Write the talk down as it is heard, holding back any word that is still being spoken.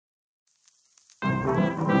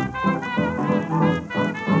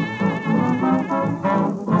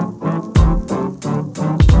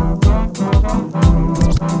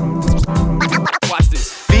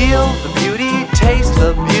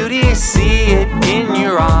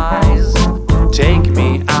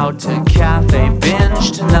cafe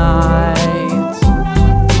binge tonight.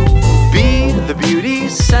 Be the beauty,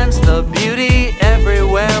 sense the beauty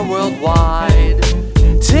everywhere worldwide.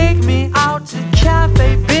 Take me out to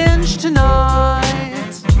cafe binge tonight.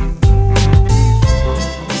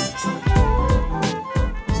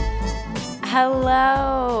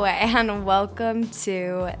 Hello and welcome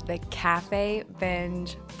to the Cafe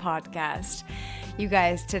Binge podcast. You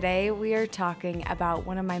guys, today we are talking about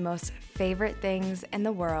one of my most favorite things in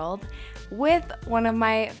the world with one of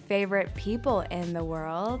my favorite people in the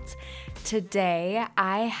world. Today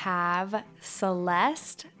I have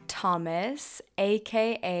Celeste Thomas,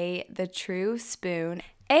 aka The True Spoon,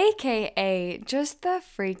 aka just the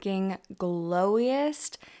freaking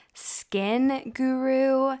glowiest skin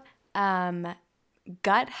guru,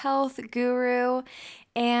 gut health guru.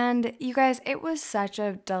 And you guys, it was such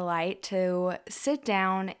a delight to sit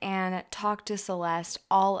down and talk to Celeste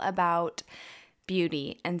all about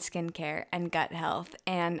beauty and skincare and gut health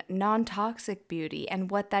and non-toxic beauty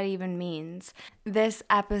and what that even means. This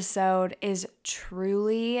episode is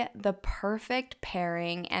truly the perfect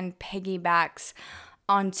pairing and piggybacks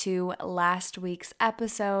onto last week's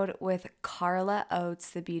episode with Carla Oates,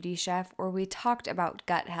 the beauty chef, where we talked about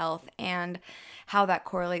gut health and how that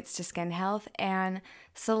correlates to skin health. And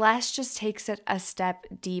Celeste just takes it a step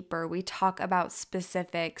deeper. We talk about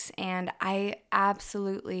specifics, and I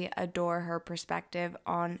absolutely adore her perspective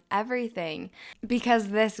on everything because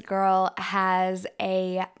this girl has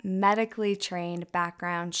a medically trained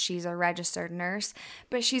background. She's a registered nurse,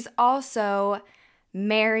 but she's also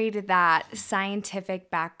married that scientific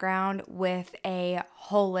background with a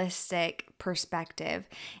holistic perspective.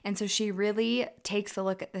 And so she really takes a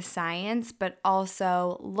look at the science, but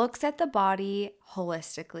also looks at the body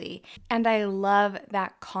holistically. And I love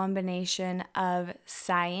that combination of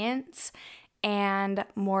science and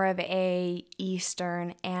more of a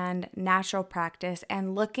Eastern and natural practice,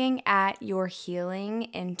 and looking at your healing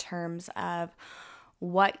in terms of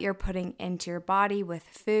what you're putting into your body with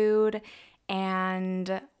food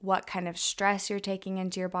and what kind of stress you're taking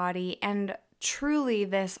into your body, and truly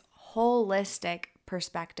this holistic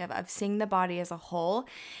perspective of seeing the body as a whole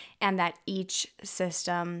and that each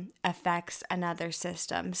system affects another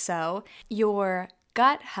system. So your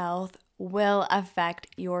gut health will affect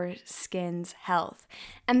your skin's health.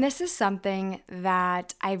 And this is something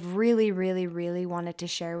that I've really wanted to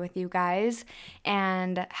share with you guys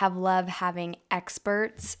and have loved having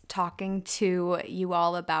experts talking to you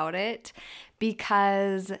all about it,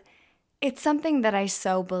 because it's something that I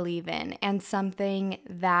so believe in and something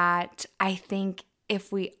that I think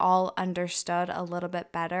if we all understood a little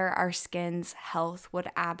bit better, our skin's health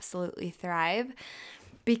would absolutely thrive.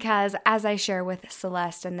 Because as I share with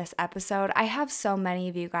Celeste in this episode, I have so many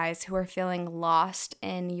of you guys who are feeling lost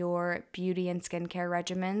in your beauty and skincare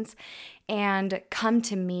regimens and come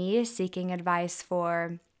to me seeking advice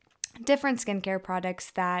for different skincare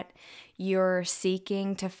products that you're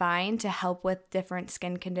seeking to find to help with different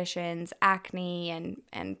skin conditions, acne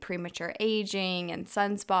and premature aging and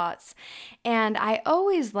sunspots. And I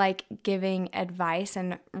always like giving advice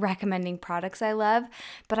and recommending products I love,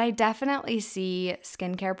 but I definitely see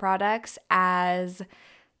skincare products as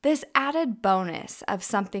this added bonus of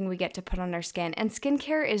something we get to put on our skin. And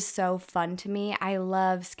skincare is so fun to me. I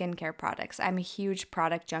love skincare products. I'm a huge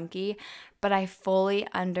product junkie, but I fully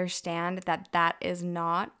understand that that is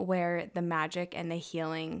not where the magic and the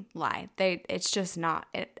healing lie. It's just not.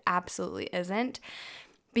 It absolutely isn't.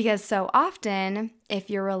 Because so often, if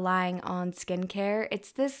you're relying on skincare,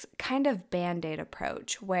 it's this kind of Band-Aid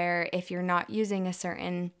approach where if you're not using a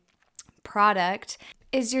certain product,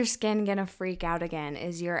 is your skin gonna freak out again?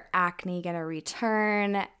 Is your acne gonna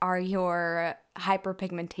return? Are your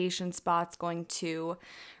hyperpigmentation spots going to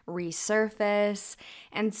resurface?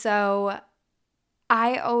 And so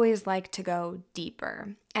I always like to go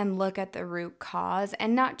deeper and look at the root cause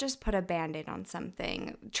and not just put a Band-Aid on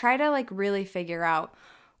something. Try to really figure out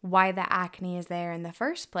why the acne is there in the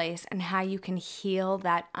first place and how you can heal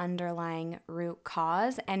that underlying root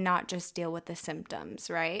cause and not just deal with the symptoms,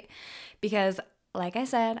 right? Because like I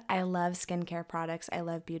said, I love skincare products. I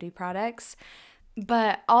love beauty products.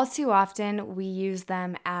 But all too often, we use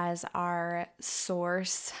them as our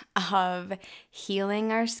source of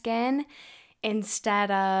healing our skin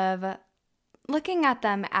instead of looking at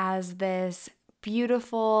them as this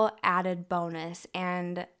beautiful added bonus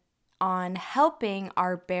and on helping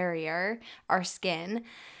our barrier, our skin,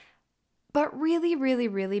 but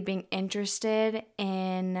really being interested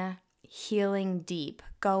in healing deep,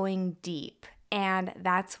 going deep. And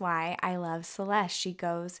that's why I love Celeste. She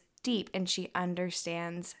goes deep and she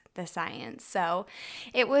understands the science. So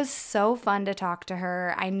it was so fun to talk to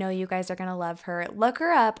her. I know you guys are going to love her. Look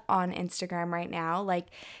her up on Instagram right now. Like,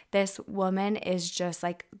 this woman is just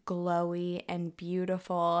like glowy and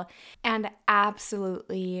beautiful and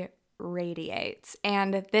absolutely radiates.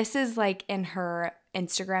 And this is like in her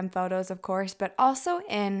Instagram photos, of course, but also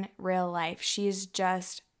in real life. She's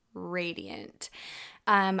just radiant.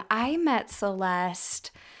 I met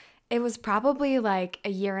Celeste, it was probably like a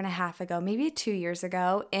year and a half ago, maybe 2 years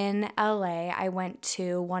ago in LA. I went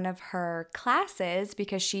to one of her classes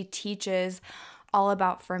because she teaches all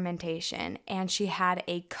about fermentation, and she had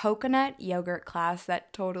a coconut yogurt class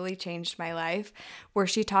that totally changed my life, where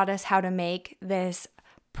she taught us how to make this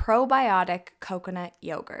probiotic coconut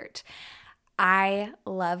yogurt. I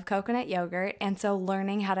love coconut yogurt, and so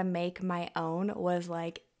learning how to make my own was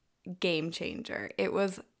like game changer. It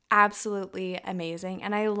was absolutely amazing,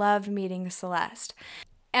 and I loved meeting Celeste.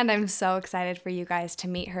 And I'm so excited for you guys to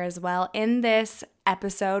meet her as well. In this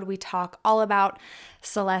episode, we talk all about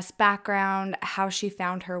Celeste's background, how she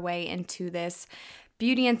found her way into this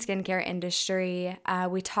beauty and skincare industry.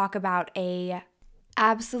 We talk about a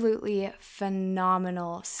absolutely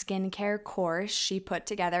phenomenal skincare course she put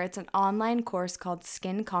together. It's an online course called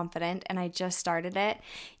Skin Confident, and I just started it.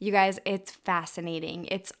 You guys, it's fascinating.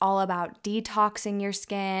 It's all about detoxing your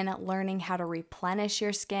skin, learning how to replenish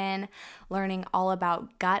your skin, learning all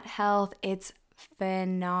about gut health. It's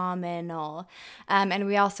phenomenal. And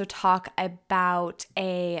we also talk about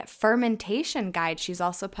a fermentation guide she's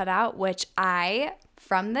also put out, which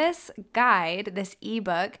from this guide, this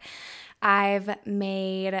ebook, I've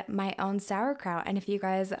made my own sauerkraut. And if you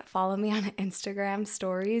guys follow me on Instagram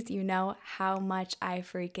stories, you know how much I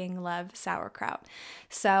freaking love sauerkraut.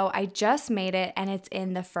 So I just made it, and it's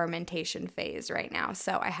in the fermentation phase right now.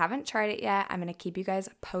 So I haven't tried it yet. I'm going to keep you guys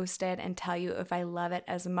posted and tell you if I love it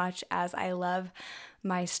as much as I love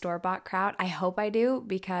my store-bought kraut. I hope I do,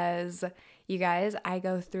 because you guys, I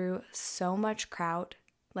go through so much kraut.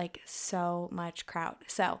 Like, so much kraut.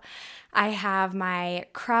 So I have my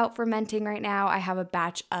kraut fermenting right now. I have a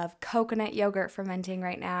batch of coconut yogurt fermenting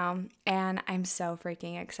right now, and I'm so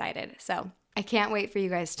freaking excited. So I can't wait for you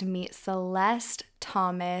guys to meet Celeste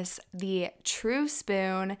Thomas, the True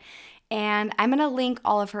Spoon. And I'm going to link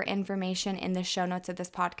all of her information in the show notes of this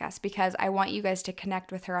podcast, because I want you guys to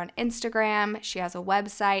connect with her on Instagram. She has a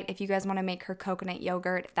website. If you guys want to make her coconut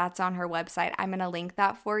yogurt, that's on her website. I'm going to link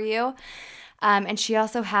that for you. And she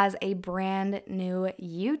also has a brand new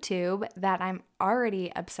YouTube that I'm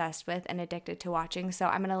already obsessed with and addicted to watching. So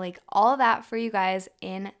I'm going to link all of that for you guys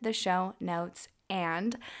in the show notes.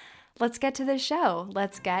 And let's get to the show.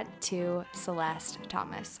 Let's get to Celeste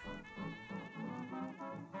Thomas.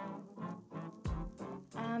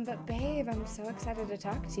 But babe, I'm so excited to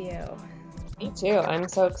talk to you. Me too. I'm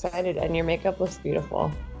so excited, and your makeup looks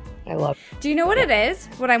beautiful. I love it. Do you know what it is?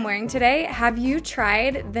 What I'm wearing today? Have you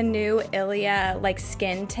tried the new Ilia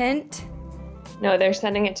skin tint? No, they're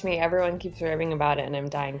sending it to me. Everyone keeps raving about it, and I'm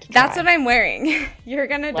dying to try. That's what I'm wearing. You're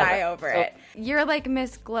gonna die over it. You're like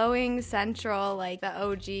Miss Glowing Central, like the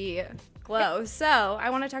OG glow. So I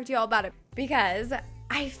want to talk to you all about it, because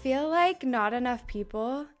I feel like not enough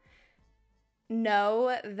people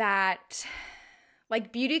know that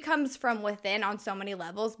like beauty comes from within on so many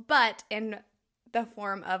levels, but in the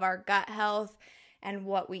form of our gut health and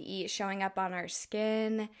what we eat showing up on our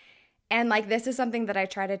skin. And like, this is something that I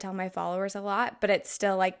try to tell my followers a lot, but it's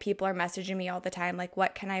still like people are messaging me all the time like,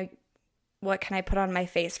 what can I put on my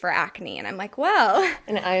face for acne? And I'm like, well,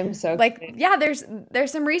 and I am so like excited. Yeah,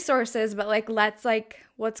 there's some resources, but like, let's like,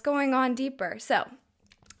 what's going on deeper? So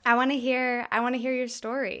I want to hear your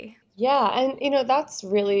story. Yeah, and that's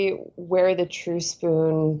really where the True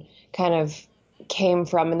Spoon kind of came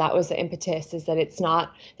from, and that was the impetus, is that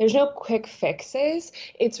there's no quick fixes.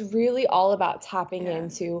 It's really all about tapping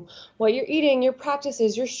into what you're eating, your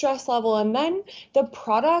practices, your stress level, and then the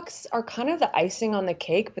products are kind of the icing on the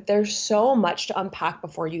cake, but there's so much to unpack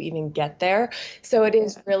before you even get there. So it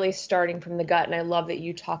is really starting from the gut, and I love that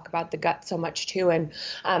you talk about the gut so much too. And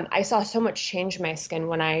I saw so much change in my skin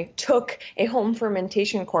when I took a home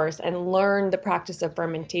fermentation course and learned the practice of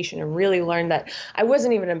fermentation, and really learned that I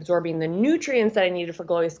wasn't even absorbing the nutrients that I needed for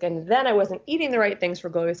glowy skin. Then I wasn't eating the right things for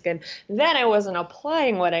glowy skin. Then I wasn't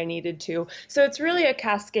applying what I needed to. So it's really a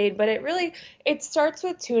cascade, but it starts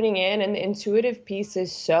with tuning in, and the intuitive piece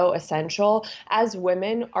is so essential. As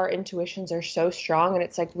women, our intuitions are so strong, and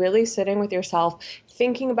it's like really sitting with yourself,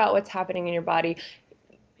 thinking about what's happening in your body,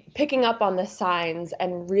 picking up on the signs,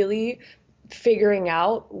 and really figuring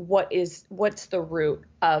out what's the root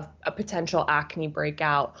of a potential acne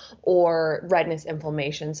breakout or redness,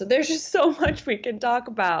 inflammation. So there's just so much we can talk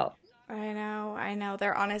about. I know.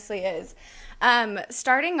 There honestly is.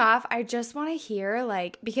 Starting off, I just want to hear,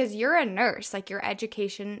 like, because you're a nurse, like your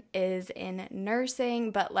education is in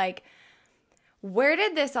nursing, but like, where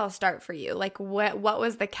did this all start for you? Like, what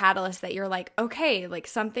was the catalyst that you're like, okay, like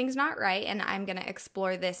something's not right and I'm going to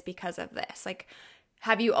explore this because of this? Like,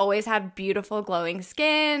 have you always had beautiful glowing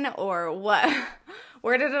skin, or what?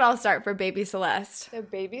 Where did it all start for baby Celeste? So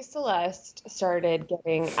baby Celeste started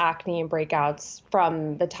getting acne and breakouts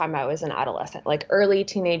from the time I was an adolescent, like early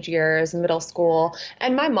teenage years, middle school.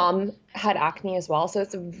 And my mom had acne as well, so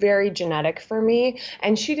it's very genetic for me.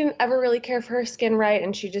 And she didn't ever really care for her skin right,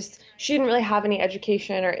 and she didn't really have any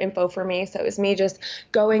education or info for me. So it was me just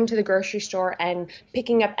going to the grocery store and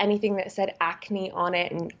picking up anything that said acne on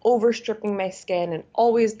it and overstripping my skin and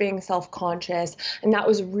always being self-conscious. And that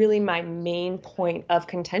was really my main point of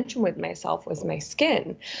contention with myself, was my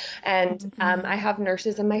skin. And I have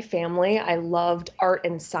nurses in my family. I loved art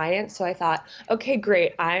and science, so I thought, okay,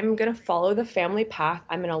 great, I'm going to follow the family path.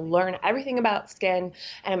 I'm going to learn everything about skin,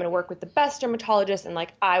 and I'm going to work with the best dermatologists, and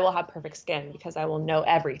like I will have perfect skin because I will know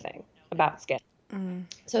everything about skin.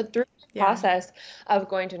 So through the process of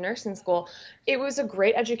going to nursing school, it was a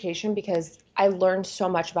great education because I learned so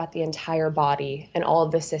much about the entire body and all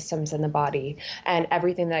of the systems in the body and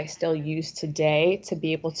everything that I still use today to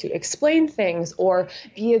be able to explain things or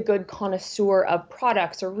be a good connoisseur of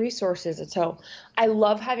products or resources. And so I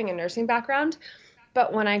love having a nursing background.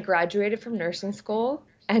 But when I graduated from nursing school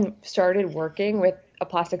and started working with a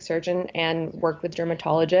plastic surgeon and worked with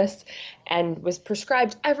dermatologists and was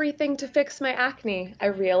prescribed everything to fix my acne, I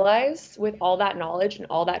realized with all that knowledge and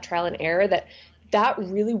all that trial and error that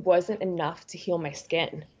really wasn't enough to heal my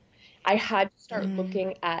skin. I had to start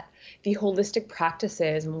looking at the holistic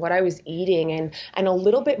practices and what I was eating and a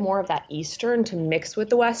little bit more of that Eastern to mix with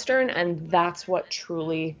the Western, and that's what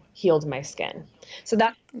truly healed my skin. So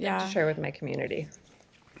that's what I have to share with my community.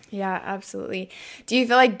 Yeah, absolutely. Do you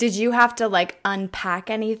feel like, did you have to like unpack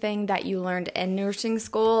anything that you learned in nursing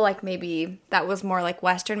school? Like maybe that was more like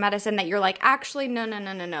Western medicine that you're like, actually, no.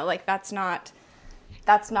 Like that's not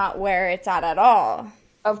where it's at all.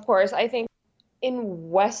 Of course. I think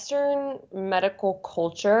in Western medical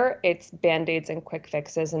culture, it's Band-Aids and quick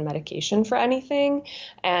fixes and medication for anything.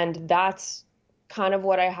 And that's kind of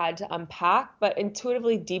what I had to unpack. But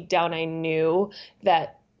intuitively, deep down, I knew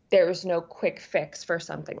that there was no quick fix for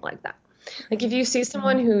something like that. Like if you see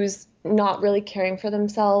someone who's not really caring for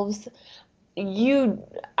themselves,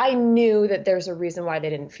 I knew that there's a reason why they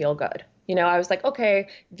didn't feel good. You know, I was like, okay,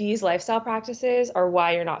 these lifestyle practices are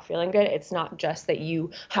why you're not feeling good. It's not just that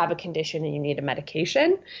you have a condition and you need a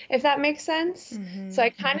medication, if that makes sense. So I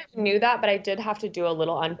kind of knew that, but I did have to do a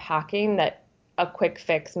little unpacking that a quick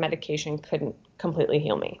fix medication couldn't completely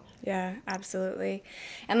heal me. Yeah, absolutely.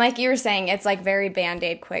 And like you were saying, it's like very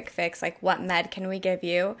Band-Aid quick fix, like what med can we give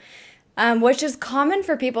you? Which is common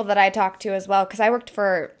for people that I talk to as well, because I worked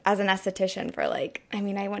as an esthetician for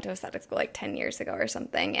I went to aesthetic school like 10 years ago or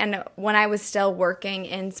something. And when I was still working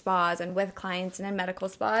in spas and with clients and in medical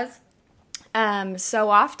spas,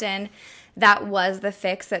 so often that was the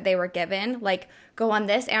fix that they were given, like go on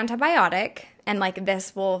this antibiotic and like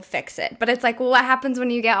this will fix it. But it's like, well, what happens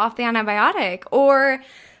when you get off the antibiotic? Or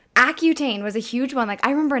Accutane was a huge one. Like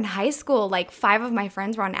I remember in high school, like 5 of my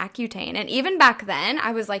friends were on Accutane. And even back then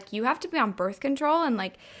I was like, you have to be on birth control and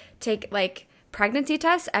like take like pregnancy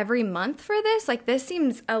tests every month for this. Like this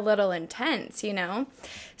seems a little intense, you know?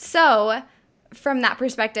 So from that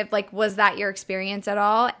perspective, like was that your experience at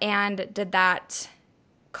all? And did that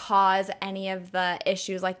cause any of the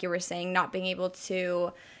issues, like you were saying, not being able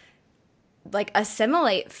to like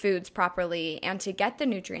assimilate foods properly and to get the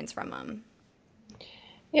nutrients from them?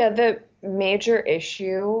 Yeah, the major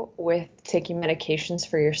issue with taking medications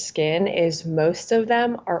for your skin is most of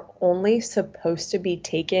them are only supposed to be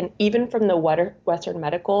taken, even from the Western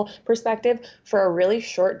medical perspective, for a really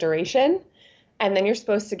short duration. And then you're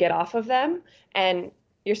supposed to get off of them and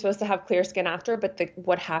you're supposed to have clear skin after. But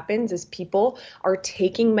what happens is people are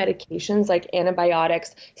taking medications like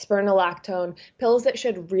antibiotics, spironolactone, pills that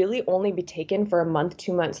should really only be taken for a month,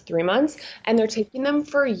 2 months, 3 months, and they're taking them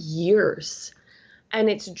for years. And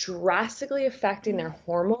it's drastically affecting their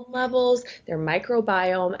hormone levels, their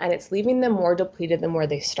microbiome, and it's leaving them more depleted than where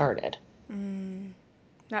they started.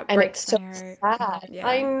 That And breaks it's so my heart. sad. Yeah.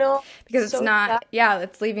 I know. Because it's so not, sad.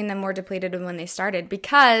 it's leaving them more depleted than when they started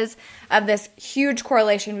because of this huge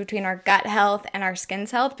correlation between our gut health and our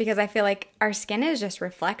skin's health, because I feel like our skin is just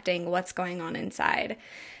reflecting what's going on inside.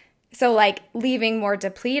 So like leaving more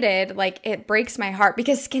depleted, like it breaks my heart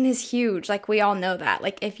because skin is huge. Like we all know that.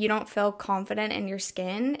 Like if you don't feel confident in your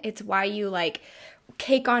skin, it's why you like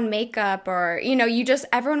cake on makeup, or, you just,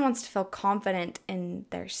 everyone wants to feel confident in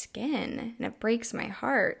their skin, and it breaks my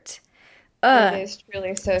heart. It is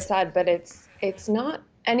truly so sad, but it's not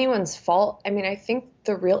anyone's fault. I mean, I think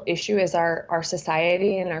the real issue is our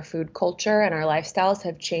society and our food culture and our lifestyles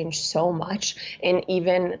have changed so much in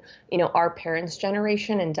even, our parents'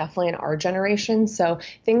 generation and definitely in our generation. So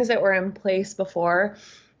things that were in place before,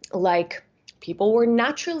 like people were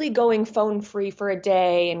naturally going phone free for a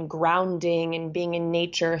day and grounding and being in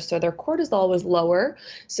nature. So their cortisol was lower.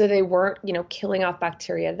 So they weren't, killing off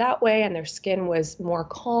bacteria that way, and their skin was more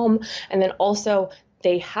calm. And then also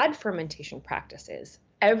they had fermentation practices.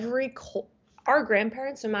 Our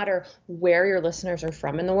grandparents, no matter where your listeners are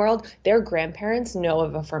from in the world, their grandparents know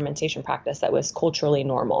of a fermentation practice that was culturally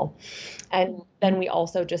normal. And then we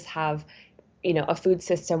also just have a food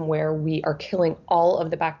system where we are killing all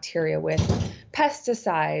of the bacteria with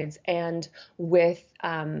pesticides and with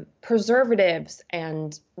preservatives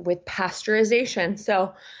and with pasteurization.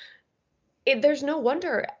 So there's no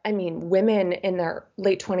wonder, women in their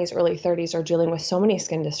late 20s, early 30s are dealing with so many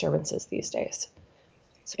skin disturbances these days.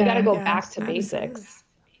 So we got to go back to basics.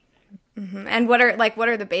 Mm-hmm. And what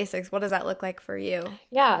are the basics? What does that look like for you?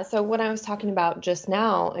 Yeah. So what I was talking about just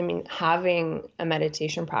now, having a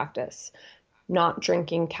meditation practice, not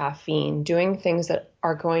drinking caffeine, doing things that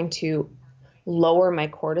are going to lower my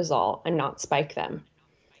cortisol and not spike them.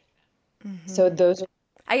 Mm-hmm. So those are,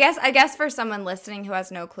 I guess for someone listening who has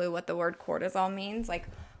no clue what the word cortisol means, like,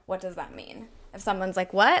 what does that mean? If someone's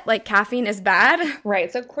like, what? Like, caffeine is bad? Right.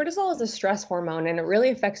 So cortisol is a stress hormone, and it really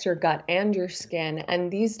affects your gut and your skin. And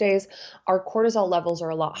these days, our cortisol levels are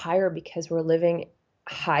a lot higher because we're living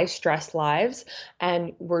high stress lives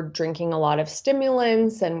and we're drinking a lot of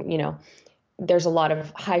stimulants, and, there's a lot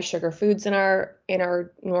of high sugar foods in our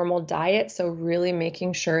normal diet. So really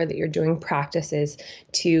making sure that you're doing practices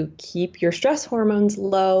to keep your stress hormones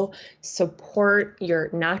low, support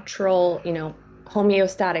your natural,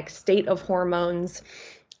 homeostatic state of hormones,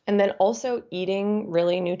 and then also eating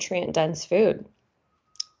really nutrient dense food.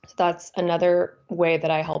 So that's another way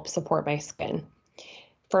that I help support my skin.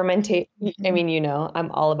 Fermentate.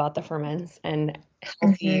 I'm all about the ferments and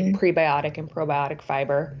healthy prebiotic and probiotic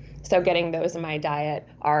fiber. So getting those in my diet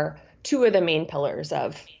are two of the main pillars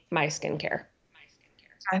of my skincare.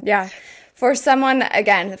 Yeah. For someone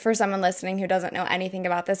listening who doesn't know anything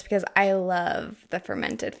about this, because I love the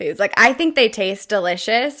fermented foods. Like, I think they taste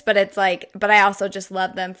delicious, but I also just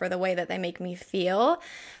love them for the way that they make me feel.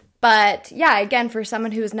 But yeah, again, for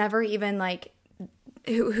someone who's never even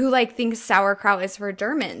who thinks sauerkraut is for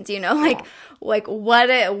Germans,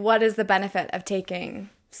 what is the benefit of taking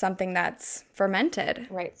something that's fermented?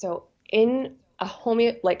 Right. So in a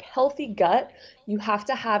healthy gut, you have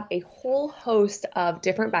to have a whole host of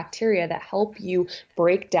different bacteria that help you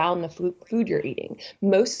break down the food you're eating.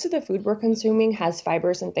 Most of the food we're consuming has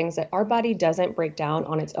fibers and things that our body doesn't break down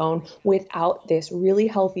on its own without this really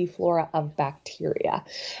healthy flora of bacteria.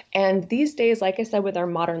 And these days, like I said, with our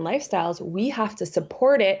modern lifestyles, we have to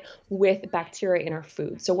support it with bacteria in our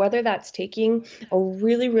food. So whether that's taking a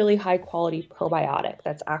really, really high quality probiotic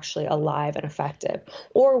that's actually alive and effective,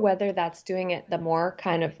 or whether that's doing it the more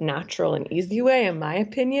kind of natural and easy way, in my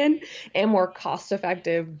opinion, and more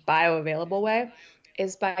cost-effective, bioavailable way,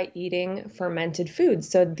 is by eating fermented foods.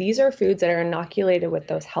 So these are foods that are inoculated with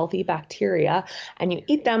those healthy bacteria, and you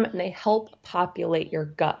eat them and they help populate your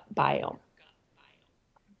gut biome.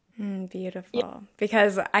 Beautiful. Yeah.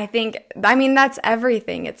 Because that's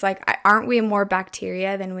everything. It's like, aren't we more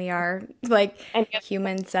bacteria than we are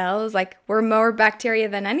human cells? Like, we're more bacteria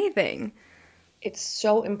than anything. It's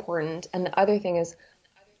so important. And the other thing is,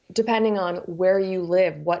 depending on where you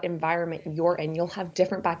live, what environment you're in, you'll have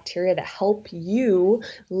different bacteria that help you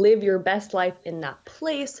live your best life in that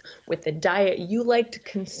place with the diet you like to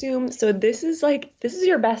consume. So this is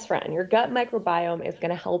your best friend. Your gut microbiome is going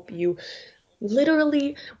to help you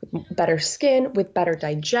literally with better skin, with better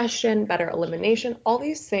digestion, better elimination, all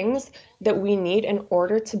these things that we need in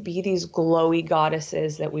order to be these glowy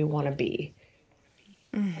goddesses that we want to be.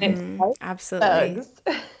 Mm-hmm. Absolutely.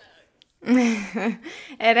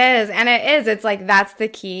 It is. And it is. It's like, that's the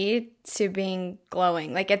key to being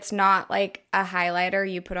glowing. Like, it's not like a highlighter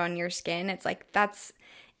you put on your skin. It's like, that's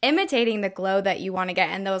imitating the glow that you want to get.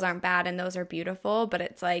 And those aren't bad and those are beautiful. But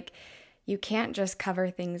it's like, you can't just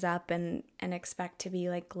cover things up and expect to be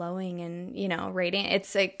like glowing and, radiant.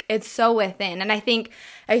 It's like, it's so within. And I think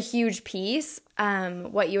a huge piece,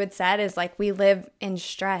 what you had said is like, we live in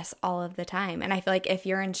stress all of the time. And I feel like if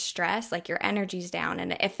you're in stress, like your energy's down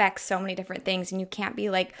and it affects so many different things, and you can't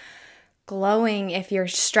be like glowing if you're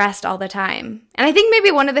stressed all the time. And I think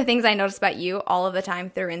maybe one of the things I noticed about you all of the time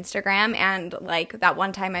through Instagram and like that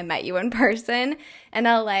one time I met you in person in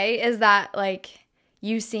LA is that like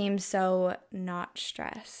you seem so not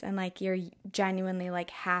stressed and like you're genuinely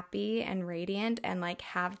like happy and radiant and like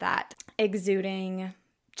have that exuding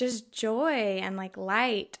just joy and like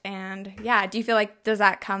light. And yeah, do you feel like does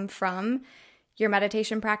that come from your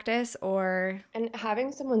meditation practice or? And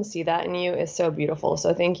having someone see that in you is so beautiful.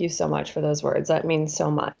 So thank you so much for those words. That means so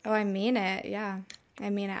much. Oh, I mean it. Yeah. I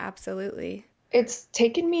mean it absolutely. It's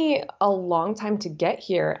taken me a long time to get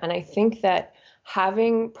here. And I think that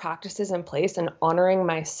having practices in place and honoring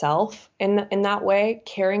myself in that way,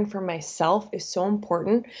 caring for myself is so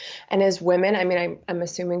important. And as women, I mean, I'm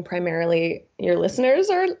assuming primarily your listeners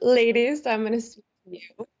are ladies, so I'm going to speak to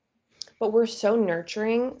you. But we're so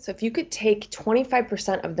nurturing. So if you could take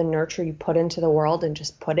 25% of the nurture you put into the world and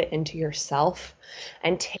just put it into yourself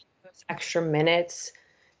and take those extra minutes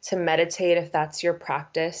to meditate, if that's your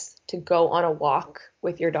practice, to go on a walk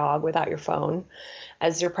with your dog without your phone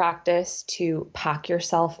as your practice, to pack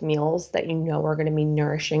yourself meals that you know are going to be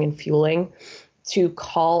nourishing and fueling, to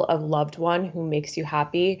call a loved one who makes you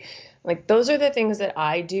happy. Like those are the things that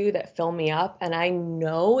I do that fill me up. And I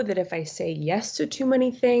know that if I say yes to too many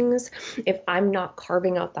things, if I'm not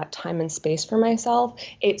carving out that time and space for myself,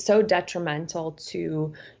 it's so detrimental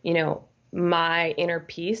to, you know, my inner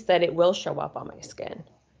peace that it will show up on my skin.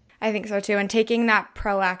 I think so too. And taking that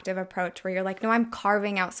proactive approach where you're like, no, I'm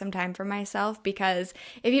carving out some time for myself, because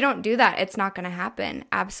if you don't do that, it's not going to happen.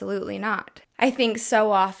 Absolutely not. I think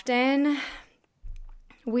so often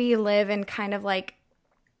we live in kind of like,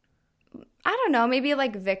 I don't know, maybe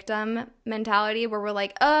like victim mentality where we're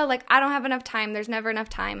like, oh, like I don't have enough time. There's never enough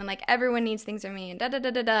time. And like everyone needs things from me and da da da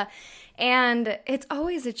da da. And it's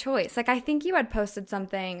always a choice. Like I think you had posted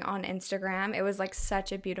something on Instagram. It was like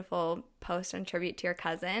such a beautiful post and tribute to your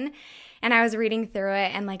cousin. And I was reading through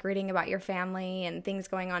it and like reading about your family and things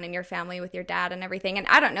going on in your family with your dad and everything. And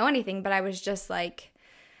I don't know anything, but I was just like,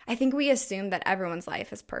 I think we assume that everyone's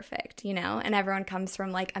life is perfect, you know, and everyone comes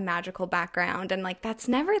from like a magical background, and like that's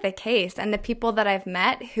never the case. And the people that I've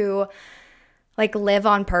met who like live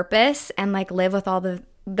on purpose and like live with all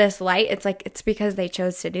this light, it's like it's because they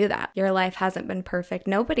chose to do that. Your life hasn't been perfect.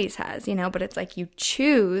 Nobody's has, you know, but it's like you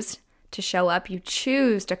choose to show up, you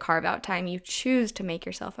choose to carve out time, you choose to make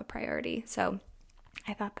yourself a priority. So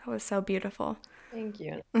I thought that was so beautiful. Thank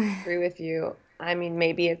you. I agree with you. I mean,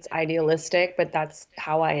 maybe it's idealistic, but that's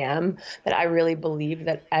how I am, that I really believe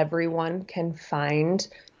that everyone can find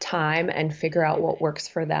time and figure out what works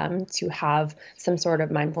for them to have some sort of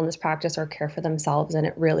mindfulness practice or care for themselves. And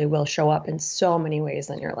it really will show up in so many ways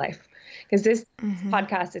in your life. Because this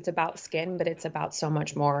podcast, it's about skin, but it's about so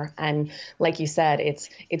much more. And like you said,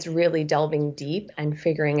 it's really delving deep and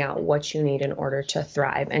figuring out what you need in order to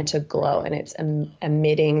thrive and to glow. And it's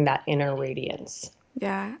emitting that inner radiance.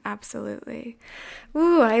 Yeah, absolutely.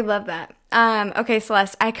 Ooh, I love that. Okay,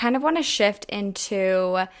 Celeste, I kind of want to shift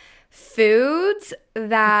into foods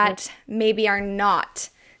that maybe are not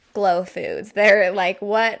glow foods. They're like,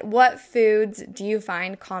 what foods do you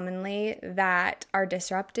find commonly that are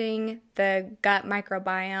disrupting the gut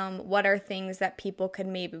microbiome? What are things that people could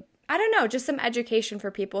maybe, I don't know, just some education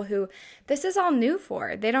for people who this is all new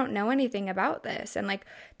for. They don't know anything about this, and like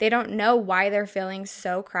they don't know why they're feeling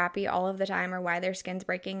so crappy all of the time or why their skin's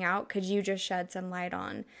breaking out. Could you just shed some light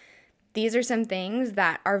on? These are some things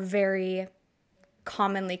that are very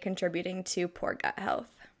commonly contributing to poor gut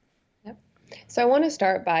health. Yep. So I want to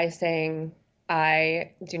start by saying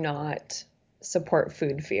I do not support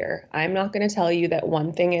food fear. I'm not going to tell you that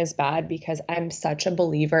one thing is bad, because I'm such a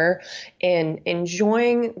believer in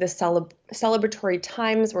enjoying the celebratory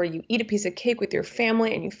times where you eat a piece of cake with your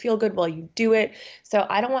family and you feel good while you do it. So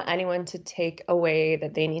I don't want anyone to take away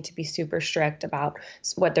that they need to be super strict about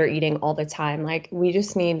what they're eating all the time. Like we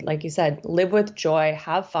just need, like you said, live with joy,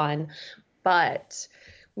 have fun, but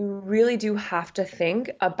we really do have to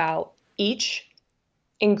think about each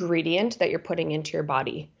ingredient that you're putting into your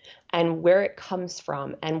body and where it comes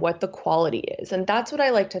from and what the quality is. And that's what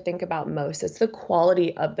I like to think about most. It's the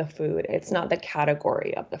quality of the food. It's not the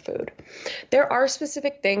category of the food. There are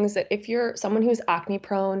specific things that if you're someone who's acne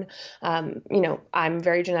prone, I'm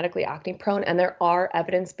very genetically acne prone, and there are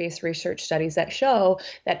evidence-based research studies that show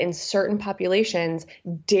that in certain populations,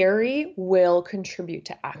 dairy will contribute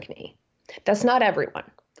to acne. That's not everyone.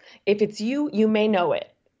 If it's you, you may know it.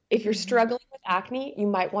 If you're struggling with acne, you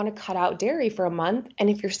might want to cut out dairy for a month. And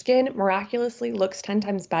if your skin miraculously looks 10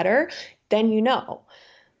 times better, then you know.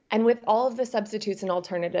 And with all of the substitutes and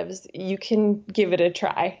alternatives, you can give it a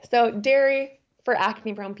try. So dairy, for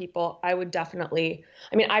acne prone people, I would definitely,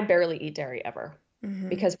 I mean, I barely eat dairy ever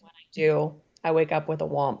because when I do, I wake up with a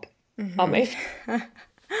womp on my face.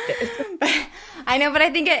 I know, but I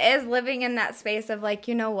think it is living in that space of like,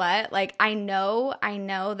 you know what? Like, I know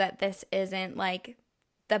that this isn't like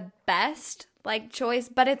the best like choice,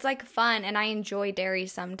 but it's like fun and I enjoy dairy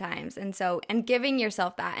sometimes. And so, and giving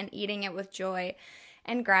yourself that and eating it with joy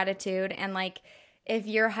and gratitude, and like, if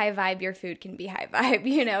you're high vibe, your food can be high vibe,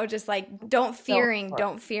 you know, just like don't fearing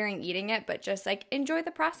eating it, but just like enjoy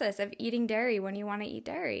the process of eating dairy when you want to eat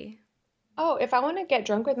dairy. Oh, if I want to get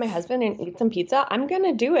drunk with my husband and eat some pizza, I'm going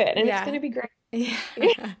to do it and it's going to be great.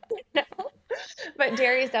 Yeah. But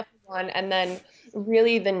dairy is definitely one. And then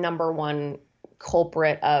really the number one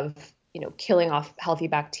culprit of, killing off healthy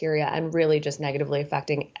bacteria and really just negatively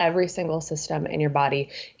affecting every single system in your body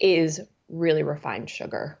is really refined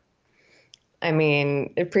sugar. I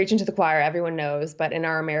mean, preaching to the choir, everyone knows, but in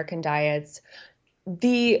our American diets,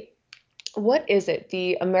 what is it?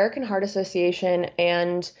 The American Heart Association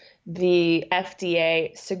and the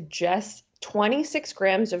FDA suggests 26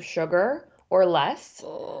 grams of sugar or less.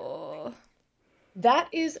 Oh. That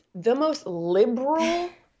is the most liberal,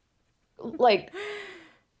 like,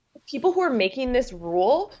 people who are making this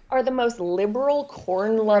rule are the most liberal,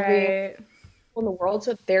 corn-loving people in the world.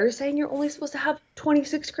 So they're saying you're only supposed to have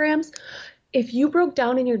 26 grams. If you broke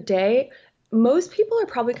down in your day, most people are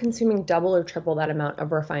probably consuming double or triple that amount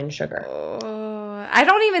of refined sugar. Oh, I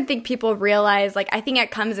don't even think people realize, like, I think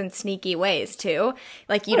it comes in sneaky ways too.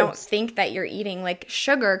 Like, you don't think that you're eating like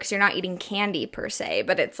sugar because you're not eating candy per se,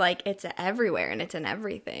 but it's like, it's everywhere and it's in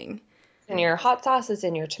everything. It's in your hot sauce, it's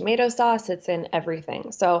in your tomato sauce, it's in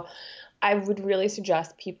everything. So I would really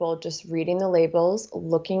suggest people just reading the labels,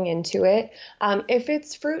 looking into it. If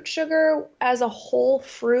it's fruit sugar as a whole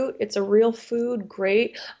fruit, it's a real food,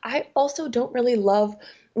 great. I also don't really love,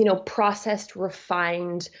 processed,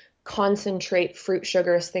 refined, concentrate fruit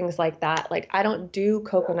sugars, things like that. Like, I don't do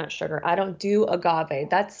coconut sugar. I don't do agave.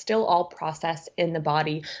 That's still all processed in the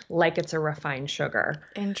body like it's a refined sugar.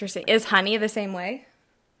 Interesting. Is honey the same way?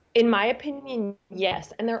 In my opinion,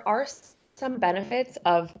 yes. And there are some benefits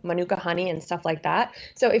of Manuka honey and stuff like that.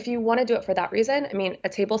 So if you want to do it for that reason, I mean, a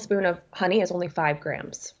tablespoon of honey is only 5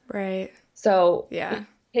 grams. Right. So yeah,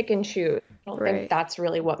 pick and choose. I don't think that's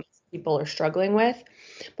really what most people are struggling with.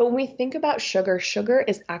 But when we think about sugar, sugar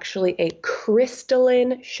is actually a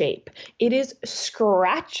crystalline shape. It is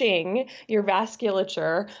scratching your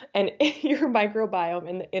vasculature and your microbiome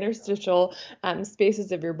in the interstitial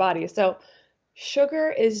spaces of your body. So sugar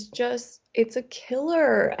is it's a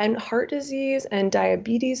killer, and heart disease and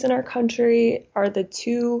diabetes in our country are the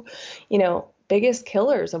two, biggest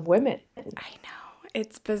killers of women. I know.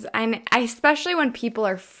 It's bizarre. And especially when people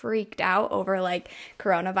are freaked out over like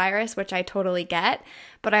coronavirus, which I totally get.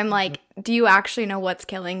 But I'm like, do you actually know what's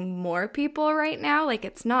killing more people right now? Like,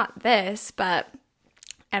 it's not this, but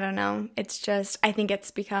I don't know. It's just, I think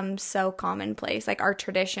it's become so commonplace. Like, our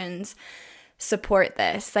traditions support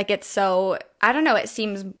this. Like, it's so, I don't know, it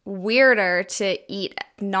seems weirder to eat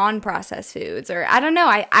non-processed foods, or I don't know.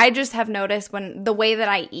 I just have noticed when the way that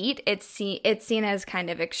I eat, it's seen as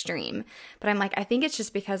kind of extreme. But I'm like, I think it's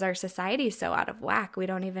just because our society is so out of whack.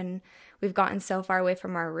 We've gotten so far away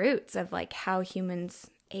from our roots of like how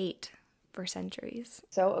humans ate for centuries.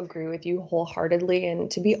 So agree with you wholeheartedly.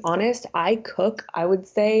 And to be honest, I cook, I would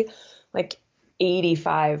say like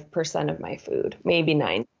 85% of my food, maybe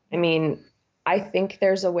 9. I mean, I think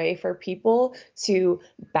there's a way for people to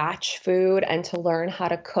batch food and to learn how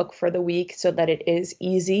to cook for the week so that it is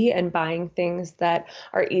easy, and buying things that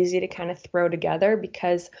are easy to kind of throw together,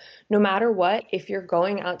 because no matter what, if you're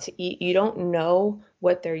going out to eat, you don't know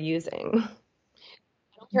what they're using.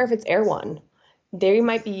 I don't care if it's Erewhon. They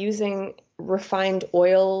might be using refined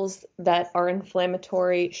oils that are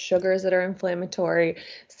inflammatory, sugars that are inflammatory.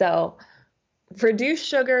 So reduce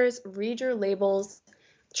sugars, read your labels.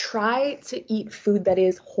 Try to eat food that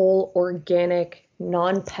is whole, organic,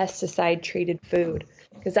 non-pesticide treated food,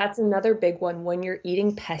 because that's another big one. When you're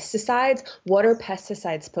eating pesticides, what are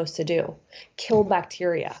pesticides supposed to do? Kill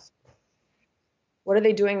bacteria. What are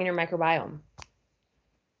they doing in your microbiome?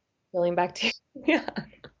 Killing bacteria.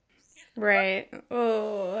 Right.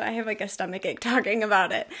 Oh, I have like a stomachache talking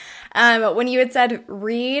about it. When you had said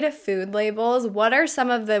read food labels, what are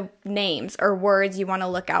some of the names or words you want to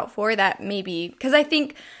look out for that maybe, because I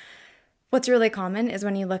think what's really common is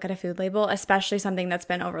when you look at a food label, especially something that's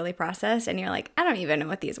been overly processed, and you're like, I don't even know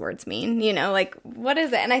what these words mean, like, what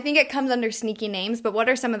is it? And I think it comes under sneaky names, but what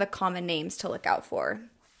are some of the common names to look out for?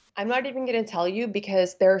 I'm not even going to tell you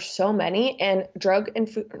because there are so many, and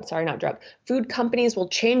food companies will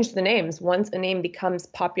change the names once a name becomes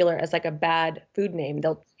popular as like a bad food name.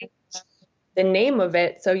 They'll change the name of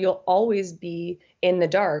it, so you'll always be in the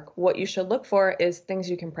dark. What you should look for is things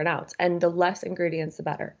you can pronounce, and the less ingredients, the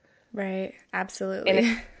better. Right. And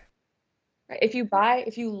Absolutely.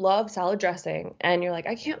 if you love salad dressing and you're like,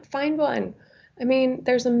 I can't find one. I mean,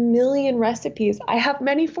 there's a million recipes. I have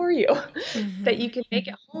many for you that Hmm. you can make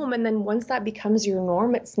at home. And then once that becomes your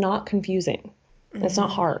norm, it's not confusing. It's not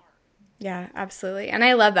Hmm. hard. Yeah, absolutely. And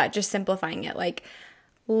I love that, just simplifying it. Like,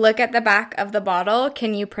 look at the back of the bottle.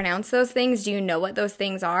 Can you pronounce those things? Do you know what those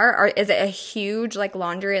things are? Or is it a huge, like,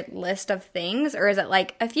 laundry list of things? Or is it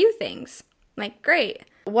like a few things? Like, great.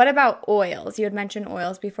 What about oils? You had mentioned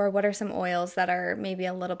oils before. What are some oils that are maybe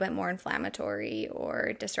a little bit more inflammatory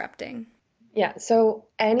or disrupting? Yeah. So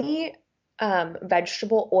any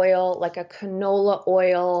vegetable oil, like a canola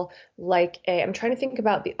oil, I'm trying to think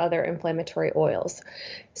about the other inflammatory oils.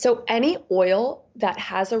 So any oil that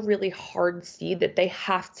has a really hard seed that they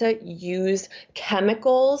have to use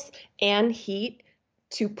chemicals and heat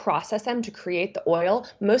to process them to create the oil,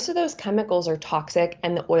 most of those chemicals are toxic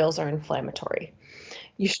and the oils are inflammatory.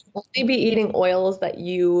 You should only be eating oils that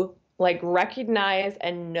you like recognize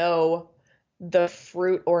and know the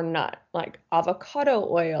fruit or nut, like avocado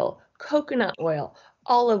oil, coconut oil,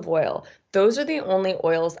 olive oil. Those are the only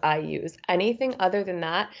oils I use. Anything other than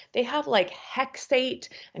that, they have like hexate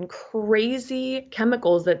and crazy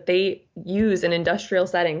chemicals that they use in industrial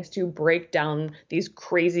settings to break down these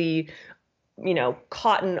crazy,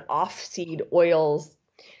 cotton off seed oils.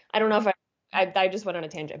 I don't know if I just went on a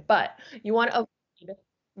tangent, but you want to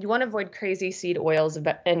you want to avoid crazy seed oils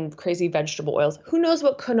and crazy vegetable oils. Who knows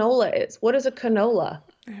what canola is? What is a canola?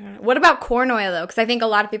 I don't know. What about corn oil though? Because I think a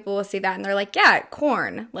lot of people will see that and they're like, yeah,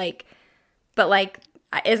 corn. Like, but like,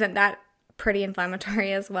 isn't that pretty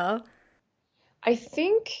inflammatory as well? I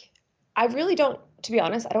think I really don't, to be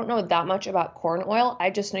honest, I don't know that much about corn oil.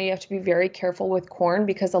 I just know you have to be very careful with corn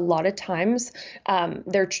because a lot of times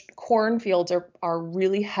their corn fields are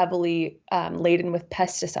really heavily laden with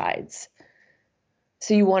pesticides.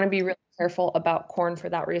 So you want to be really careful about corn for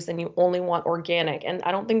that reason. You only want organic. And I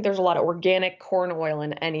don't think there's a lot of organic corn oil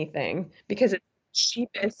in anything because it's the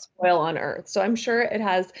cheapest oil on earth. So I'm sure it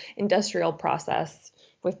has industrial process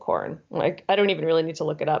with corn. Like I don't even really need to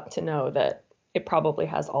look it up to know that it probably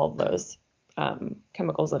has all of those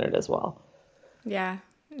chemicals in it as well. Yeah.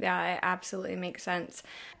 Yeah, it absolutely makes sense.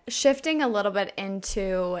 Shifting a little bit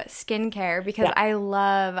into skincare because Yeah, I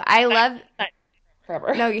love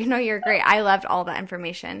forever. no, you know, you're great. I loved all that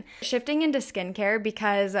information. Shifting into skincare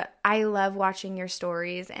because I love watching your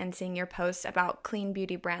stories and seeing your posts about clean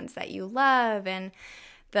beauty brands that you love and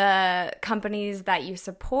the companies that you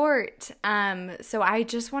support. So I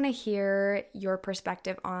just want to hear your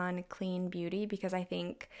perspective on clean beauty because I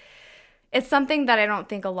think it's something that I don't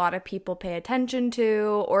think a lot of people pay attention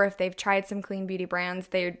to, or if they've tried some clean beauty brands,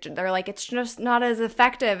 they're like, it's just not as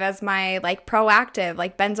effective as my like Proactive,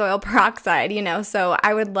 like benzoyl peroxide, you know? So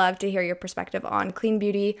I would love to hear your perspective on clean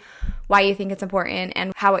beauty, why you think it's important,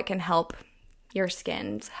 and how it can help your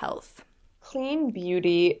skin's health. Clean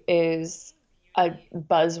beauty is a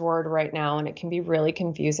buzzword right now and it can be really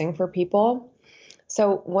confusing for people.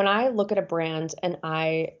 So when I look at a brand and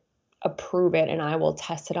I approve it and I will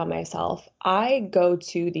test it on myself, I go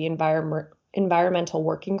to the Environmental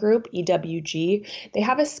Working Group, EWG. They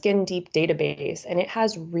have a Skin Deep database and it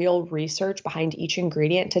has real research behind each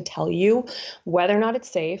ingredient to tell you whether or not it's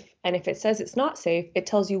safe. And if it says it's not safe, it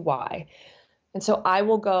tells you why. And so I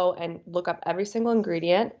will go and look up every single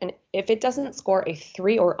ingredient. And if it doesn't score a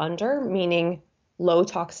 3 or under, meaning low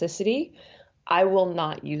toxicity, I will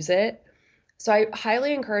not use it. So I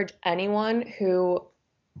highly encourage anyone who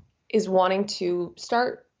is wanting to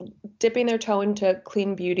start dipping their toe into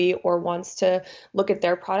clean beauty or wants to look at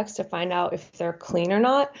their products to find out if they're clean or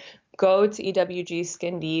not, go to EWG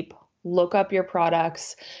Skin Deep, look up your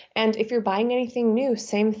products. And if you're buying anything new,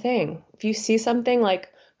 same thing. If you see something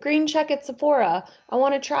like green check at Sephora, I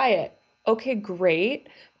want to try it. Okay, great.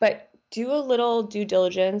 But do a little due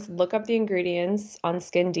diligence, look up the ingredients on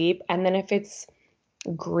Skin Deep, and then if it's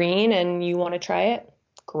green and you want to try it,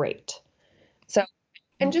 great. So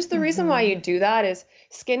and just the reason why Hmm. you do that is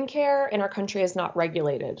skincare in our country is not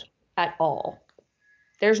regulated at all.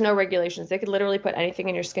 There's no regulations. They could literally put anything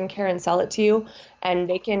in your skincare and sell it to you, and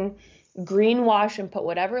they can greenwash and put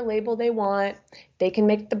whatever label they want. They can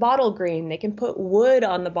make the bottle green. They can put wood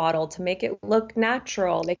on the bottle to make it look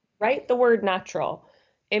natural. They can write the word natural.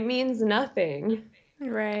 It means nothing.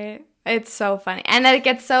 Right. It's so funny. And then it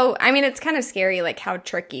gets so, I mean, it's kind of scary, like how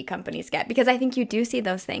tricky companies get, because I think you do see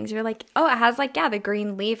those things. You're like, oh, it has like, yeah, the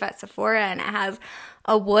green leaf at Sephora, and it has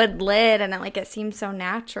a wood lid, and it seems so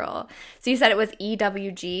natural. So you said it was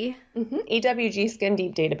EWG? Mm-hmm. EWG Skin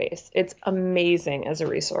Deep Database. It's amazing as a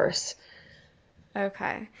resource.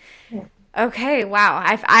 Okay. Yeah. Okay, wow.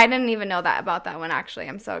 I didn't even know that about that one, actually.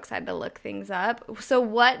 I'm so excited to look things up. So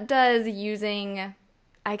what does using,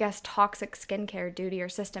 I guess, toxic skincare do to your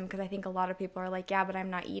system? Because I think a lot of people are like, yeah, but I'm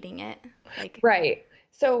not eating it. Right.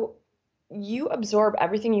 So you absorb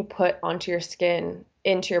everything you put onto your skin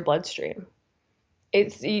into your bloodstream.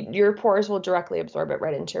 Your pores will directly absorb it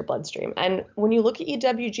right into your bloodstream. And when you look at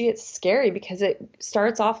EWG, it's scary because it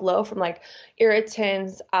starts off low from like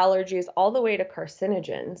irritants, allergies, all the way to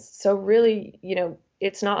carcinogens. So really,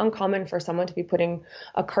 it's not uncommon for someone to be putting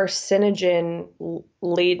a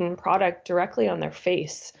carcinogen-laden product directly on their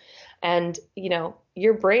face. And,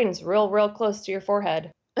 your brain's real close to your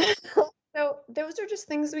forehead. So those are just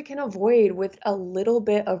things we can avoid with a little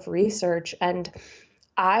bit of research. And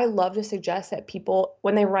I love to suggest that people,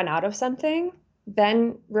 when they run out of something,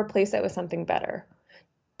 then replace it with something better.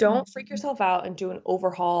 Don't freak yourself out and do an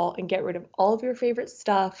overhaul and get rid of all of your favorite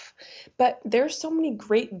stuff. But there's so many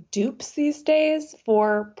great dupes these days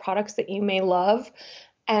for products that you may love.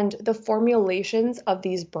 And the formulations of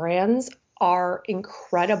these brands are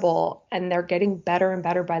incredible, and they're getting better and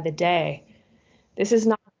better by the day. This is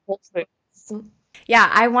not Whole Foods.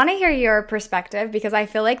 Yeah, I want to hear your perspective, because I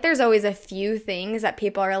feel like there's always a few things that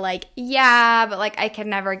people are like, yeah, but like I can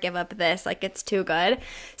never give up this, like it's too good.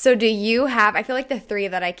 So do you have, I feel like the three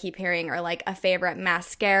that I keep hearing are like a favorite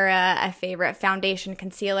mascara, a favorite foundation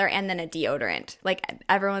concealer, and then a deodorant. Like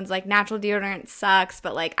everyone's like natural deodorant sucks,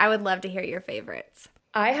 but like I would love to hear your favorites.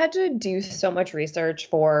 I had to do so much research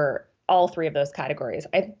for all three of those categories.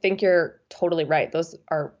 I think you're totally right. Those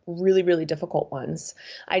are really, really difficult ones.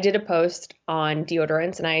 I did a post on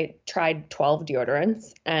deodorants, and I tried 12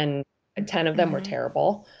 deodorants, and 10 of them were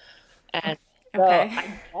terrible. And so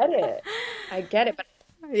I get it. But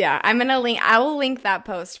yeah, I will link that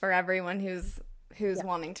post for everyone who's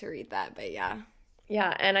wanting to read that. But yeah.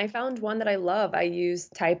 Yeah. And I found one that I love. I use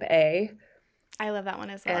Type A. I love that one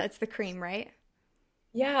as well. It's the cream, right?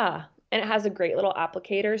 Yeah. And it has a great little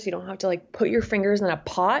applicator, so you don't have to like put your fingers in a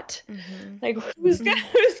pot. Mm-hmm. Like who's gonna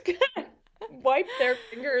wipe their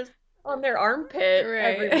fingers on their armpit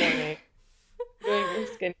every morning doing their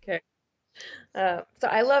skincare? So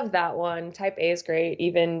I love that one. Type A is great.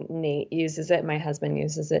 Even Nate uses it. My husband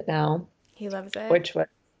uses it now. He loves it.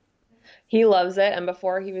 He loves it. And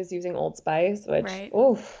before he was using Old Spice, which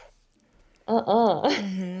oof.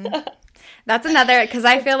 Mm-hmm. That's another, because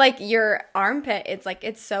I feel like your armpit,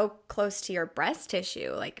 it's so close to your breast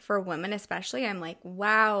tissue. Like for women especially, I'm like,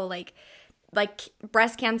 wow, like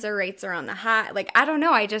breast cancer rates are on the high. Like, I don't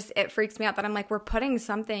know. It freaks me out that I'm like, we're putting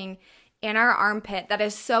something in our armpit that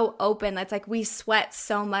is so open. That's like, we sweat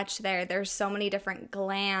so much there. There's so many different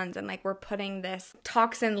glands, and like we're putting this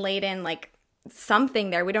toxin laden like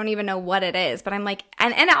something there. We don't even know what it is, but I'm like,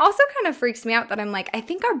 and it also kind of freaks me out that I'm like, I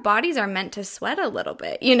think our bodies are meant to sweat a little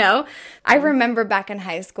bit, I remember back in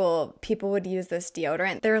high school, people would use this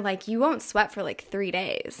deodorant. They're like, you won't sweat for like 3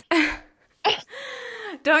 days.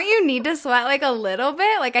 Don't you need to sweat like a little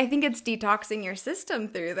bit? Like, I think it's detoxing your system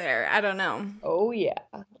through there. I don't know. Oh yeah,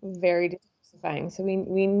 very detoxifying. So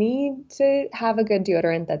we need to have a good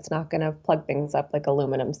deodorant that's not going to plug things up like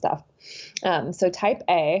aluminum stuff. So Type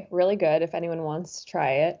A, really good if anyone wants to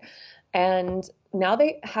try it. And now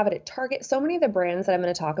they have it at Target. So many of the brands that I'm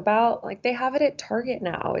going to talk about, like they have it at Target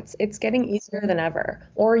now. It's getting easier than ever.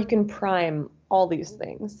 Or you can prime all these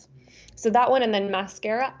things. So that one, and then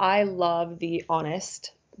mascara. I love the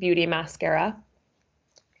Honest Beauty mascara.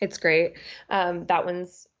 It's great. That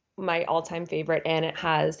one's my all-time favorite, and it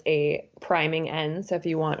has a priming end. So if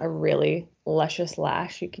you want a really luscious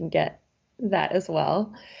lash, you can get that as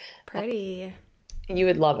well. Pretty. You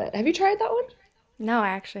would love it. Have you tried that one? No, I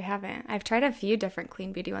actually haven't. I've tried a few different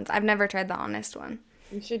clean beauty ones. I've never tried the Honest one.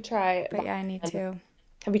 You should try. But yeah, I need to.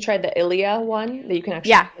 Have you tried the Ilia one that you can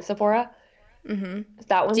actually get at Sephora? Mm-hmm.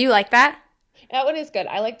 That one. Do you like that? That one is good.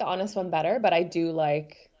 I like the Honest one better, but I do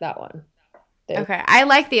like that one. Okay. I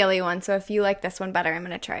like the Ilia one, so if you like this one better, I'm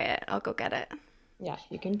going to try it. I'll go get it. Yeah,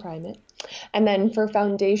 you can prime it. And then for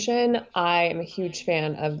foundation, I am a huge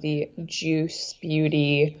fan of the Juice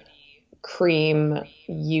Beauty Cream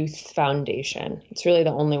Youth Foundation. It's really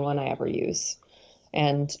the only one I ever use.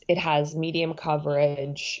 And it has medium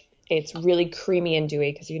coverage. It's really creamy and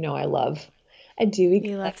dewy because I love a dewy.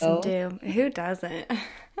 You love some dew. Who doesn't?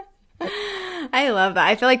 I love that.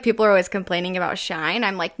 I feel like people are always complaining about shine.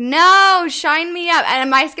 I'm like, no, shine me up. And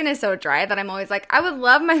my skin is so dry that I'm always like, I would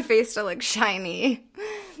love my face to look shiny.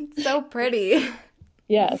 So pretty.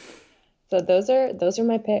 Yes. So those are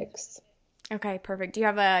my picks. Okay, perfect. Do you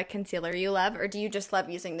have a concealer you love, or do you just love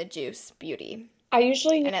using the Juice Beauty? I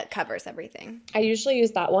usually And it covers everything. use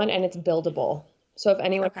that one, and it's buildable. So if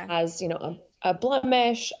anyone Okay. has, a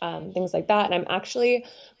blemish, things like that, and I'm actually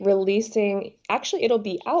releasing, it'll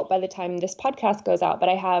be out by the time this podcast goes out, but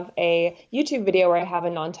I have a YouTube video where I have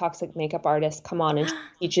a non-toxic makeup artist come on and she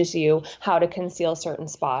teaches you how to conceal certain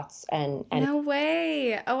spots and No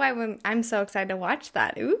way. Oh, I'm so excited to watch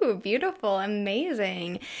that. Ooh, beautiful.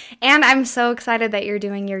 Amazing. And I'm so excited that you're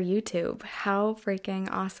doing your YouTube. How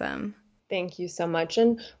freaking awesome. Thank you so much.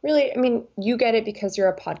 And really, I mean, you get it because you're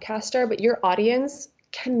a podcaster, but your audience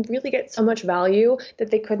can really get so much value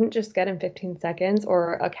that they couldn't just get in 15 seconds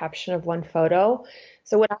or a caption of one photo.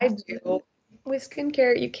 So what I do with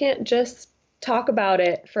skincare, you can't just talk about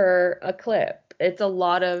it for a clip. It's a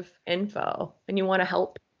lot of info and you want to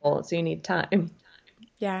help people, so you need time.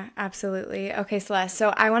 Yeah, absolutely. Okay, Celeste. So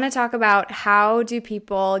I want to talk about how do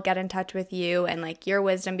people get in touch with you and like your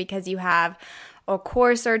wisdom, because you have a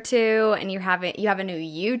course or two and you have a new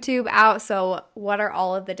YouTube out. So what are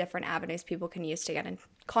all of the different avenues people can use to get in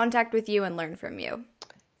contact with you and learn from you?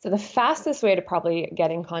 So the fastest way to probably get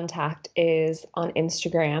in contact is on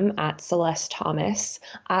Instagram at Celeste Thomas.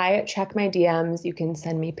 I check my DMs. You can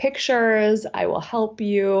send me pictures. I will help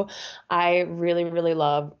you. I really, really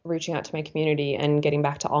love reaching out to my community and getting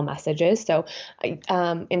back to all messages. So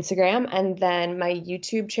Instagram, and then my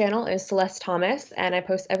YouTube channel is Celeste Thomas, and I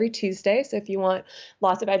post every Tuesday. So if you want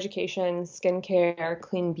lots of education, skincare,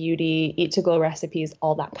 clean beauty, eat to glow recipes,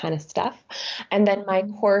 all that kind of stuff. And then my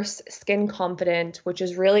course, Skin Confident, which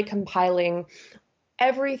is really compiling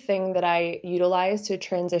everything that I utilize to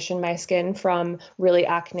transition my skin from really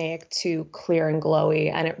acneic to clear and glowy.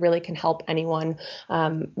 And it really can help anyone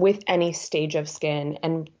with any stage of skin.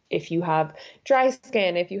 And if you have dry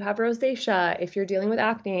skin, if you have rosacea, if you're dealing with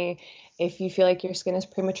acne, if you feel like your skin is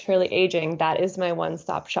prematurely aging, that is my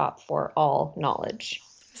one-stop shop for all knowledge.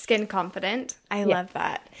 Skin Confident. I love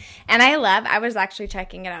that. And I was actually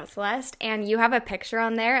checking it out, Celeste, and you have a picture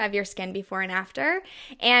on there of your skin before and after.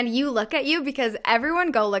 And you look at you, because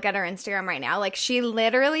everyone go look at her Instagram right now. Like, she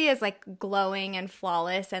literally is like glowing and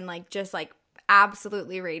flawless and like just like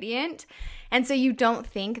absolutely radiant. And so you don't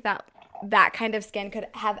think that kind of skin could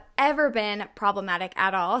have ever been problematic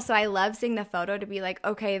at all. So I love seeing the photo to be like,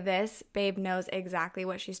 okay, this babe knows exactly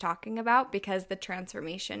what she's talking about, because the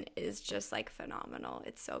transformation is just like phenomenal.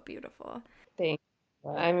 It's so beautiful. Thank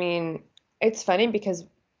you. I mean, it's funny because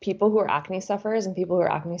people who are acne sufferers and people who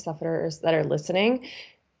are acne sufferers that are listening,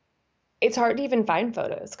 it's hard to even find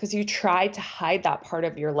photos because you try to hide that part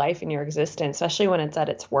of your life and your existence, especially when it's at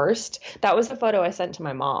its worst. That was the photo I sent to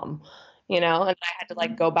my mom. And I had to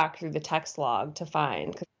like go back through the text log to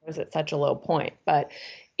find, because it was at such a low point. But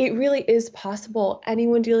it really is possible.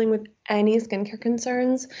 Anyone dealing with any skincare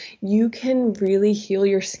concerns, you can really heal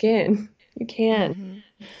your skin. You can.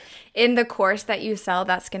 Mm-hmm. In the course that you sell,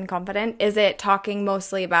 that Skin Confident, is it talking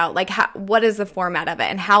mostly about like what is the format of it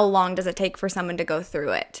and how long does it take for someone to go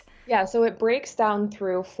through it? Yeah, so it breaks down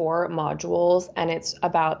through 4 modules, and it's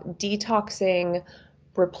about detoxing,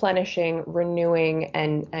 replenishing, renewing,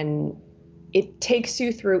 and it takes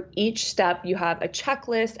you through each step. You have a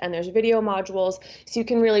checklist and there's video modules, so you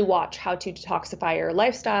can really watch how to detoxify your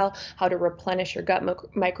lifestyle, how to replenish your gut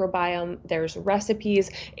microbiome. There's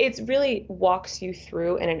recipes. It really walks you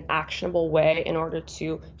through in an actionable way in order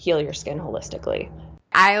to heal your skin holistically.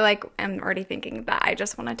 I am already thinking that I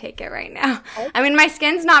just want to take it right now. I mean, my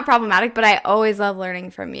skin's not problematic, but I always love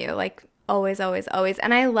learning from you. Like, always, always, always.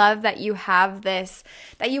 And I love that you have that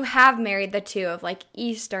you have married the two of like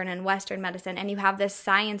Eastern and Western medicine, and you have this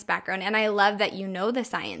science background. And I love that you know the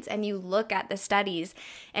science and you look at the studies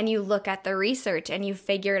and you look at the research and you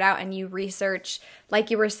figure it out and you research,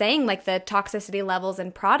 like you were saying, like the toxicity levels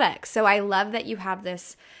in products. So I love that you have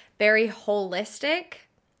this very holistic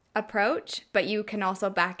approach, but you can also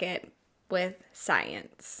back it with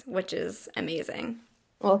science, which is amazing.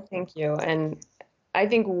 Well, thank you. And I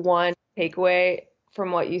think one takeaway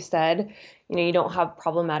from what you said, you don't have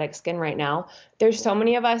problematic skin right now. There's so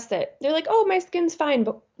many of us that they're like, oh, my skin's fine,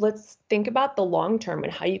 but let's think about the long term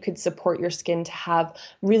and how you could support your skin to have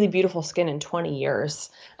really beautiful skin in 20 years.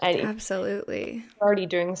 And absolutely, you're already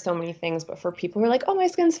doing so many things, but for people who are like, oh, my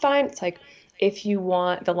skin's fine, it's like, if you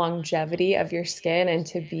want the longevity of your skin and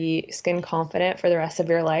to be skin confident for the rest of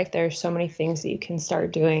your life, there's so many things that you can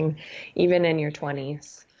start doing even in your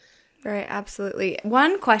 20s. Right, absolutely.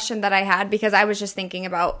 One question that I had, because I was just thinking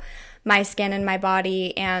about my skin and my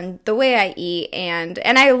body and the way I eat, and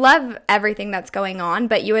I love everything that's going on,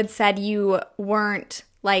 but you had said you weren't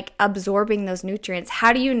like absorbing those nutrients.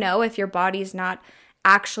 How do you know if your body's not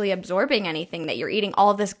actually absorbing anything that you're eating,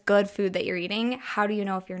 all this good food that you're eating? How do you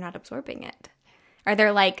know if you're not absorbing it? Are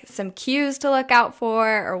there like some cues to look out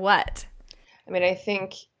for or what? I mean, I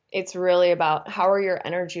think it's really about how are your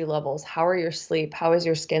energy levels? How are your sleep? How is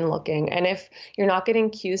your skin looking? And if you're not getting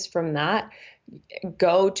cues from that,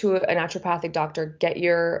 go to a naturopathic doctor, get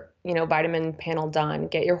your, vitamin panel done,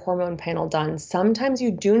 get your hormone panel done. Sometimes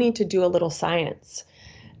you do need to do a little science.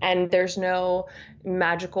 And there's no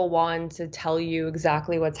magical wand to tell you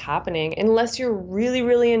exactly what's happening unless you're really,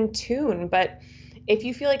 really in tune. But if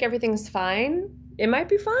you feel like everything's fine, it might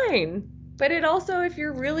be fine. But it also, if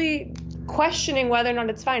you're really questioning whether or not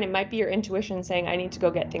it's fine, it might be your intuition saying, I need to go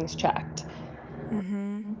get things checked.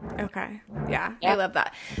 Okay. Yeah, I love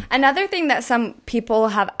that. Another thing that some people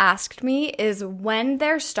have asked me is when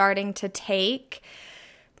they're starting to take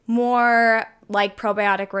more like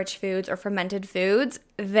probiotic rich foods or fermented foods,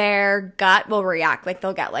 their gut will react. Like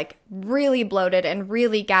they'll get like really bloated and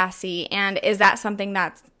really gassy. And is that something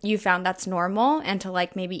that you found that's normal, and to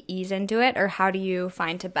like maybe ease into it? Or how do you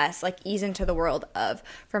find to best like ease into the world of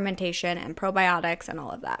fermentation and probiotics and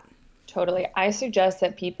all of that? Totally. I suggest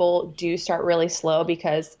that people do start really slow,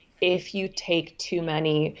 because if you take too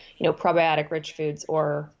many, probiotic rich foods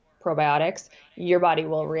or probiotics, your body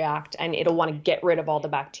will react and it'll want to get rid of all the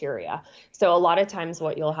bacteria. So a lot of times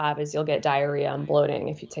what you'll have is you'll get diarrhea and bloating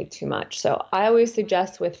if you take too much. So I always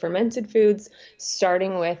suggest with fermented foods,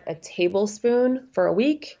 starting with a tablespoon for a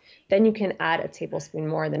week, then you can add a tablespoon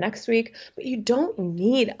more the next week, but you don't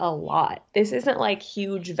need a lot. This isn't like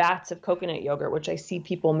huge vats of coconut yogurt, which I see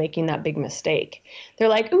people making that big mistake. They're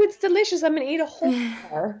like, oh, it's delicious, I'm going to eat a whole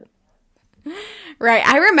jar. Right.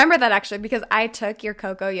 I remember that actually, because I took your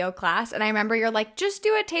Coco Yo class, and I remember you're like, just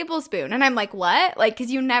do a tablespoon. And I'm like, what? Like,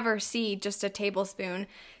 because you never see just a tablespoon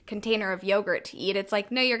container of yogurt to eat. It's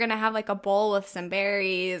like, no, you're going to have like a bowl with some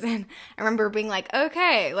berries. And I remember being like,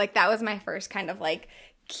 okay, like that was my first kind of like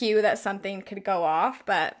cue that something could go off.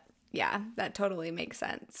 But yeah, that totally makes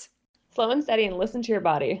sense. Slow and steady and listen to your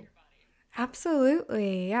body.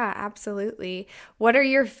 Absolutely. Yeah, absolutely. What are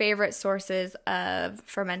your favorite sources of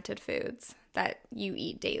fermented foods that you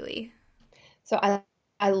eat daily? So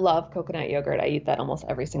I love coconut yogurt. I eat that almost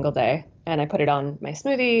every single day. And I put it on my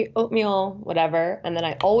smoothie, oatmeal, whatever. And then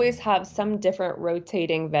I always have some different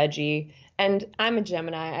rotating veggie. And I'm a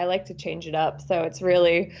Gemini. I like to change it up. So it's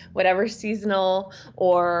really whatever seasonal,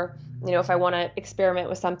 or if I want to experiment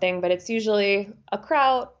with something, but it's usually a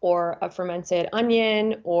kraut or a fermented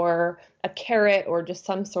onion or a carrot or just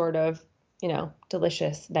some sort of,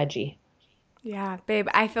 delicious veggie. Yeah, babe,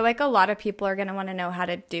 I feel like a lot of people are going to want to know how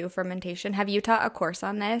to do fermentation. Have you taught a course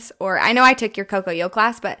on this? Or I know I took your Coco Yo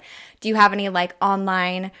class, but do you have any like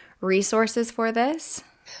online resources for this?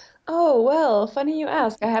 Oh, well, funny you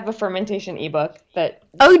ask. I have a fermentation ebook that...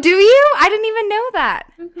 Oh, do you? I didn't even know that.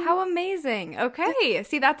 Mm-hmm. How amazing. Okay.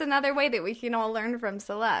 See, that's another way that we can all learn from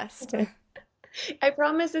Celeste. I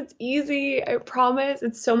promise it's easy. I promise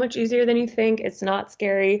it's so much easier than you think. It's not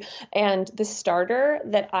scary. And the starter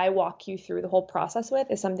that I walk you through the whole process with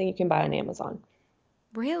is something you can buy on Amazon.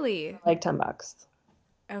 Really? Like $10.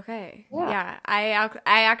 Okay. Yeah. I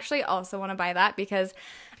actually also want to buy that, because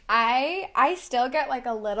I still get like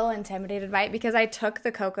a little intimidated by it, because I took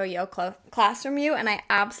the Coco Yo class from you and I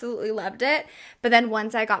absolutely loved it. But then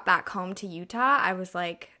once I got back home to Utah, I was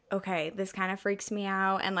like, okay, this kind of freaks me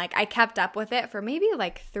out. And like I kept up with it for maybe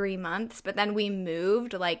like 3 months, but then we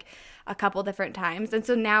moved like a couple different times. And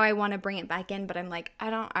so now I want to bring it back in, but I'm like, I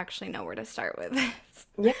don't actually know where to start with this.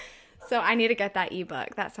 Yeah. So I need to get that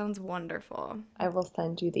ebook. That sounds wonderful. I will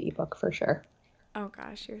send you the ebook for sure. Oh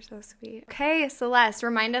gosh, you're so sweet. Okay, Celeste,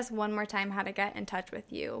 remind us one more time how to get in touch with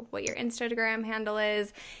you, what your Instagram handle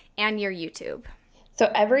is, and your YouTube.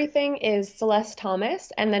 So everything is Celeste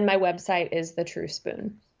Thomas, and then my website is The True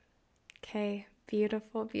Spoon. Okay,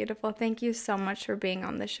 beautiful, beautiful. Thank you so much for being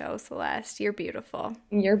on the show, Celeste. You're beautiful.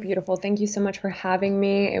 You're beautiful. Thank you so much for having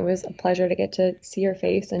me. It was a pleasure to get to see your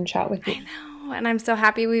face and chat with you. I know, and I'm so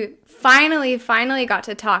happy we finally got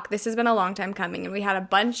to talk. This has been a long time coming, and we had a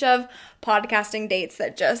bunch of podcasting dates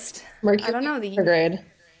that just, I don't know.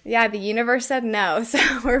 Yeah, the universe said no, so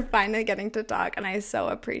we're finally getting to talk, and I so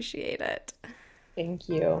appreciate it. Thank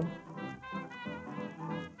you.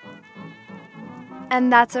 And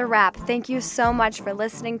that's a wrap. Thank you so much for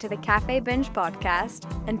listening to the Cafe Binge podcast.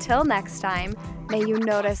 Until next time, may you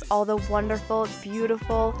notice all the wonderful,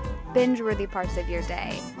 beautiful, binge-worthy parts of your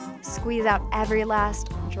day. Squeeze out every last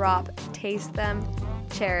drop, taste them,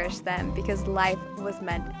 cherish them, because life was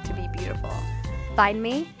meant to be beautiful. Find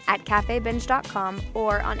me at cafebinge.com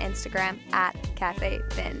or on Instagram at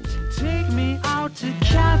cafebinge. Take me out to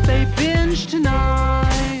Cafe Binge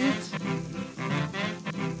tonight.